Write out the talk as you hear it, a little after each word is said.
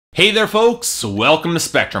Hey there folks, welcome to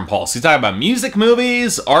Spectrum Pulse. We talk about music,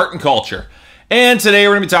 movies, art, and culture. And today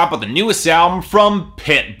we're going to be talking about the newest album from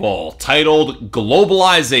Pitbull, titled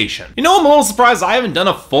Globalization. You know, I'm a little surprised I haven't done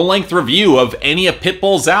a full-length review of any of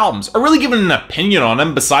Pitbull's albums, or really given an opinion on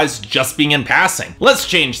them besides just being in passing. Let's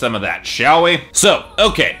change some of that, shall we? So,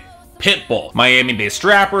 okay. Pitbull, Miami-based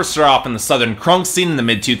rapper, started off in the southern crunk scene in the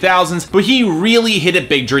mid-2000s, but he really hit it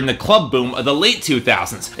big during the club boom of the late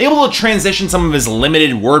 2000s, able to transition some of his limited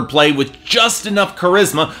wordplay with just enough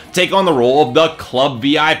charisma to take on the role of the club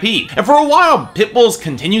VIP. And for a while, Pitbull's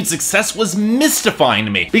continued success was mystifying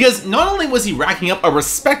to me, because not only was he racking up a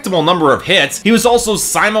respectable number of hits, he was also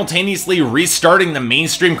simultaneously restarting the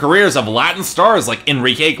mainstream careers of Latin stars like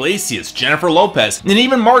Enrique Iglesias, Jennifer Lopez, and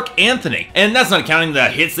even Mark Anthony. And that's not counting the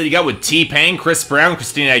hits that he got with T-Pain, Chris Brown,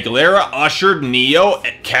 Christina Aguilera, Usher, Neo,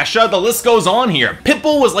 Kesha, the list goes on here.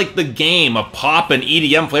 Pitbull was like the Game of pop and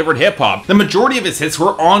EDM flavored hip-hop. The majority of his hits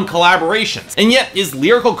were on collaborations, and yet his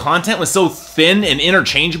lyrical content was so thin and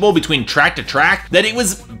interchangeable between track to track that it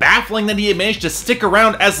was baffling that he had managed to stick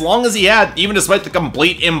around as long as he had, even despite the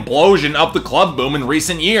complete implosion of the club boom in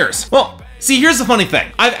recent years. Well, see, here's the funny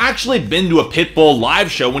thing. I've actually been to a Pitbull live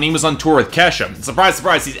show when he was on tour with Kesha. Surprise,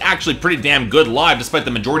 surprise, he's actually pretty damn good live despite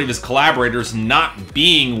the majority of his collaborators not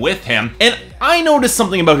being with him. And I noticed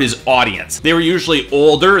something about his audience. They were usually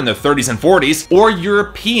older, in their 30s and 40s, or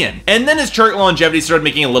European. And then his chart longevity started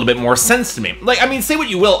making a little bit more sense to me. Like, I mean, say what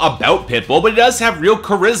you will about Pitbull, but he does have real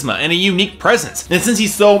charisma and a unique presence. And since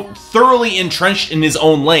he's so thoroughly entrenched in his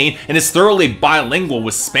own lane and is thoroughly bilingual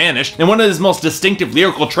with Spanish, and one of his most distinctive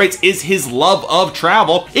lyrical traits is his love of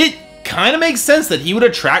travel, it kind of makes sense that he would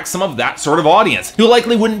attract some of that sort of audience, who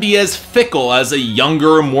likely wouldn't be as fickle as a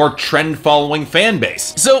younger, more trend-following fan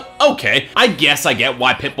base. So, okay, I guess I get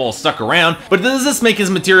why Pitbull stuck around, but does this make his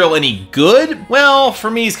material any good? Well, for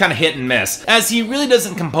me, he's kind of hit and miss, as he really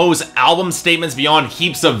doesn't compose album statements beyond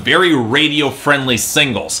heaps of very radio-friendly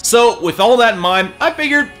singles. So, with all that in mind, I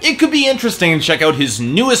figured it could be interesting to check out his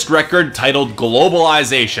newest record titled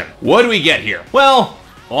Globalization. What do we get here? Well,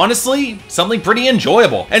 honestly, something pretty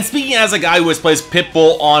enjoyable. And speaking as a guy who has placed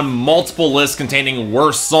Pitbull on multiple lists containing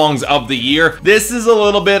worst songs of the year, this is a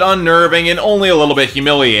little bit unnerving and only a little bit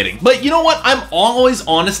humiliating. But you know what? I'm always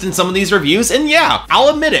honest in some of these reviews, and yeah, I'll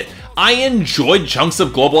admit it. I enjoyed chunks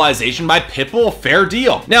of Globalization by Pitbull, fair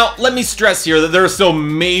deal. Now, let me stress here that there are still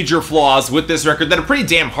major flaws with this record that are pretty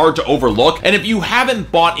damn hard to overlook, and if you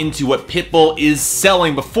haven't bought into what Pitbull is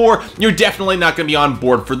selling before, you're definitely not going to be on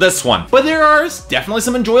board for this one. But there are definitely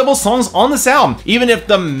some enjoyable songs on this album, even if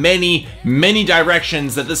the many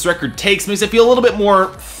directions that this record takes makes it feel a little bit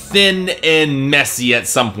more thin and messy at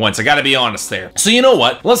some points. I gotta be honest there. So you know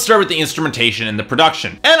what? Let's start with the instrumentation and the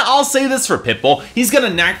production. And I'll say this for Pitbull, he's got a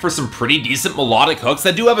knack for some pretty decent melodic hooks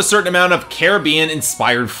that do have a certain amount of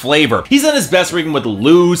Caribbean-inspired flavor. He's at his best working with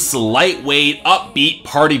loose, lightweight, upbeat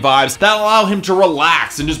party vibes that allow him to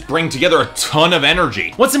relax and just bring together a ton of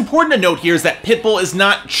energy. What's important to note here is that Pitbull is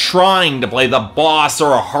not trying to play the boss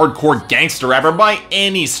or a hardcore gangster rapper by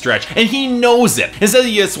any stretch, and he knows it. Instead,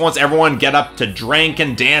 he just wants everyone to get up to drink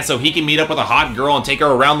and dance so he can meet up with a hot girl and take her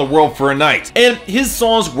around the world for a night. And his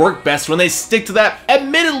songs work best when they stick to that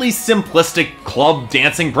admittedly simplistic club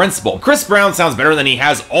dancing principle. Chris Brown sounds better than he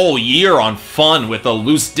has all year on Fun with a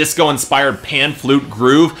loose disco-inspired pan flute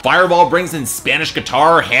groove. Fireball brings in Spanish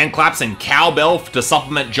guitar, hand claps, and cowbell to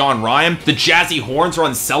supplement John Ryan. The jazzy horns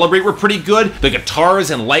on Celebrate were pretty good. The guitars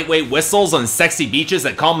and lightweight whistles on Sexy Beaches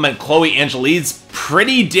that complement Chloe Angelides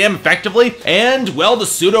pretty damn effectively, and well, the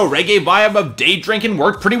pseudo reggae vibe of Day Drinking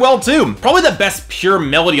worked pretty well too. Probably the best pure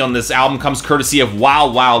melody on this album comes courtesy of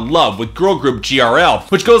Wild Wild Love with girl group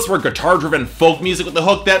GRL, which goes for guitar driven folk music with a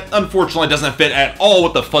hook that unfortunately doesn't fit at all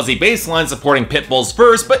with the fuzzy bass line supporting Pitbull's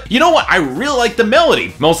verse. But you know what? I really like the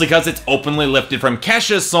melody, mostly because it's openly lifted from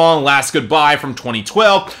Kesha's song Last Goodbye from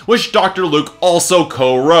 2012, which Dr. Luke also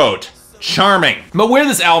co-wrote. Charming. But where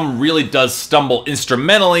this album really does stumble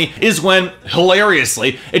instrumentally is when,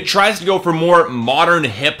 hilariously, it tries to go for more modern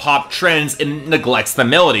hip-hop trends and neglects the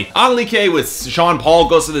melody. Anglike with Sean Paul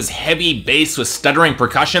goes to this heavy bass with stuttering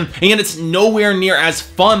percussion, and yet it's nowhere near as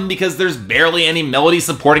fun because there's barely any melody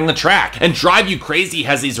supporting the track. And Drive You Crazy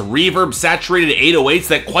has these reverb-saturated 808s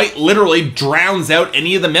that quite literally drowns out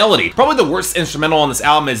any of the melody. Probably the worst instrumental on this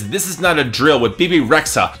album is This Is Not a Drill with BB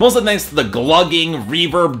Rexa, mostly thanks to the glugging,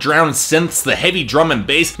 reverb-drowned synths, the heavy drum and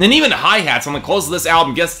bass, and even hi-hats on the close of this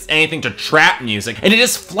album gets anything to trap music, and it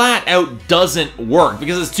just flat out doesn't work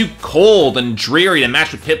because it's too cold and dreary to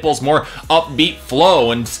match with Pitbull's more upbeat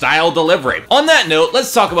flow and style delivery. On that note,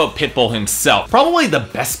 let's talk about Pitbull himself. Probably the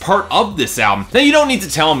best part of this album. Now, you don't need to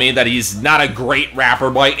tell me that he's not a great rapper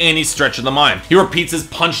by any stretch of the mind. He repeats his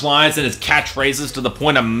punchlines and his catchphrases to the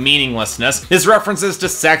point of meaninglessness. His references to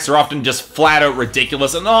sex are often just flat out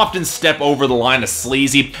ridiculous and often step over the line of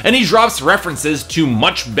sleazy, and he drops references to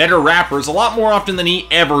much better rappers a lot more often than he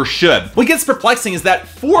ever should. What gets perplexing is that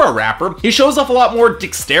for a rapper, he shows off a lot more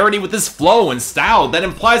dexterity with his flow and style that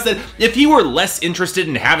implies that if he were less interested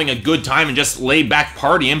in having a good time and just laid back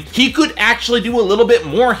partying, he could actually do a little bit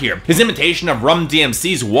more here. His imitation of Rum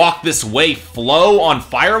DMC's Walk This Way flow on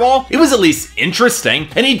Fireball, it was at least interesting,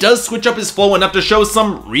 and he does switch up his flow enough to show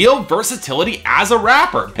some real versatility as a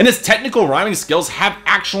rapper, and his technical rhyming skills have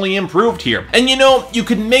actually improved here. And you know, you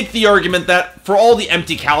could make the argument that for all the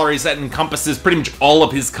empty calories that encompasses pretty much all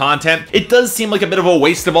of his content, it does seem like a bit of a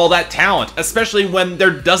waste of all that talent, especially when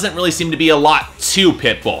there doesn't really seem to be a lot to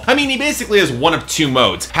Pitbull. I mean, he basically has one of two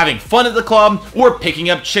modes: having fun at the club or picking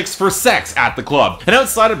up chicks for sex at the club. And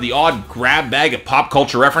outside of the odd grab bag of pop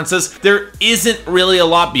culture references, there isn't really a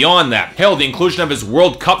lot beyond that. Hell, the inclusion of his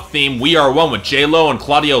World Cup theme We Are One with J-Lo and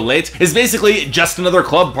Claudio Leite is basically just another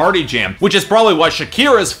club party jam, which is probably why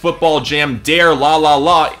Shakira's football jam Dare La La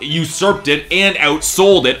La usurped it and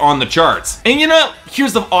outsold it on the charts. And you know,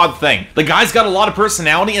 here's the odd thing. The guy's got a lot of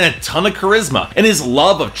personality and a ton of charisma, and his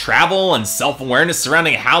love of travel and self-awareness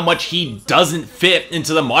surrounding how much he doesn't fit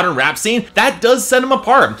into the modern rap scene, that does set him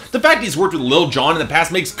apart. The fact he's worked with Lil Jon in the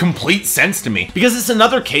past makes complete sense to me, because it's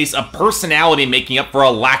another case of personality making up for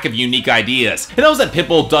a lack of unique ideas. It knows that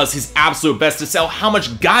Pitbull does his absolute best to sell how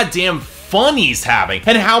much goddamn fun he's having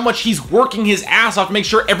and how much he's working his ass off to make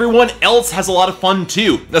sure everyone else has a lot of fun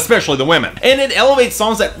too, especially the women. And it elevates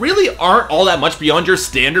songs that really aren't all that much beyond your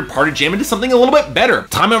standard party jam into something a little bit better.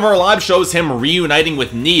 Time of Our Lives shows him reuniting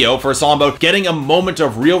with Neo for a song about getting a moment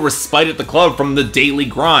of real respite at the club from the daily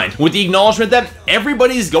grind, with the acknowledgement that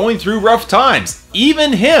everybody's going through rough times,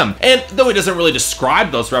 even him. And though he doesn't really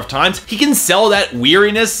describe those rough times, he can sell that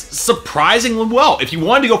weariness surprisingly well. If he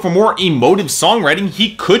wanted to go for more emotive songwriting,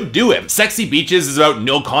 he could do it. Sexy Beaches is about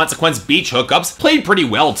no consequence beach hookups, played pretty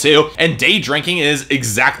well too, and Day Drinking is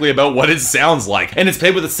exactly about what it sounds like. And it's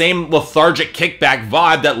played with the same lethargic kickback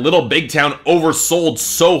vibe that Little Big Town oversold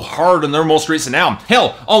so hard in their most recent album.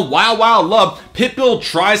 Hell, on Wild Wild Love, Pitbull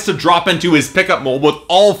tries to drop into his pickup mode with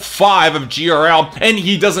all 5 of GRL, and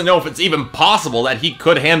he doesn't know if it's even possible that he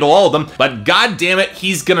could handle all of them, but god damn it,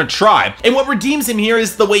 he's gonna try. And what redeems him here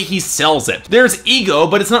is the way he sells it. There's ego,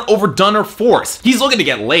 but it's not overdone or forced. He's looking to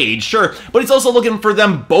get laid, sure, but he's also looking for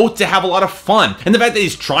them both to have a lot of fun. And the fact that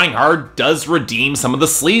he's trying hard does redeem some of the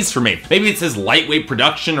sleaze for me. Maybe it's his lightweight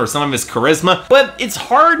production or some of his charisma, but it's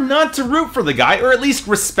hard not to root for the guy, or at least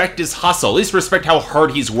respect his hustle, at least respect how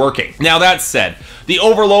hard he's working. Now that said, the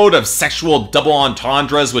overload of sexual double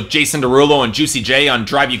entendres with Jason Derulo and Juicy J on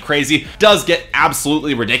Drive You Crazy does get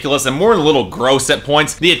absolutely ridiculous and more than a little gross at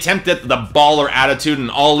points. The attempt at the baller attitude in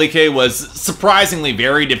All Like was surprisingly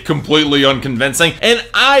varied if completely unconvincing, and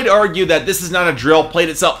I'd argue that this is not a drill played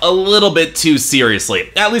itself a little bit too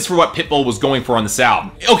seriously, at least for what Pitbull was going for on this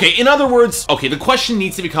album. Okay, in other words, the question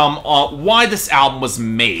needs to become why this album was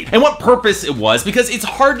made and what purpose it was, because it's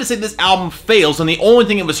hard to say this album fails when the only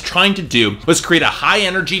thing it was trying to do was create a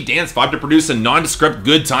high-energy dance vibe to produce a nondescript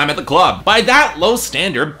good time at the club. By that low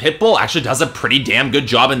standard, Pitbull actually does a pretty damn good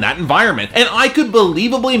job in that environment, and I could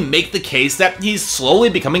believably make the case that he's slowly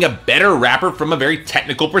becoming a better rapper from a very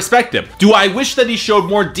technical perspective. Do I wish that he showed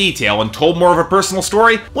more detail and told more of a personal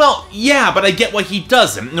story? Well, yeah, but I get why he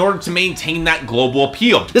doesn't in order to maintain that global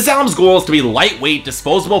appeal. This album's goal is to be lightweight,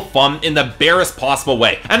 disposable fun in the barest possible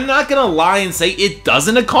way. I'm not gonna lie and say it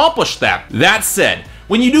doesn't accomplish that. That said,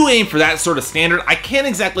 when you do aim for that sort of standard, I can't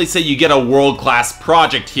exactly say you get a world-class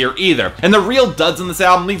project here either. And the real duds in this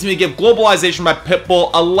album leads me to give Globalization by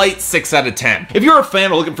Pitbull a light 6 out of 10. If you're a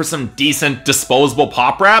fan or looking for some decent, disposable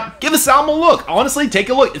pop rap, give this album a look. Honestly, take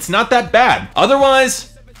a look. It's not that bad.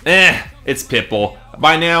 Otherwise, it's Pitbull.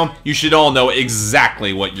 By now, you should all know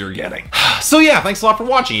exactly what you're getting. So yeah, thanks a lot for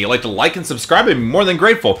watching. If you'd like to like and subscribe, I'd be more than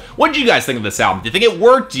grateful. What did you guys think of this album? Do you think it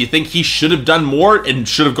worked? Do you think he should have done more and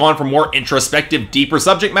should have gone for more introspective, deeper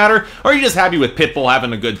subject matter? Or are you just happy with Pitbull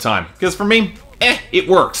having a good time? Because for me, it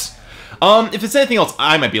works. If it's anything else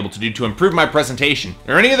I might be able to do to improve my presentation,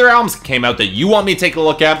 or any other albums that came out that you want me to take a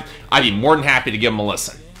look at, I'd be more than happy to give them a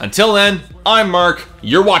listen. Until then, I'm Mark,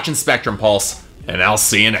 you're watching Spectrum Pulse, and I'll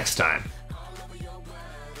see you next time.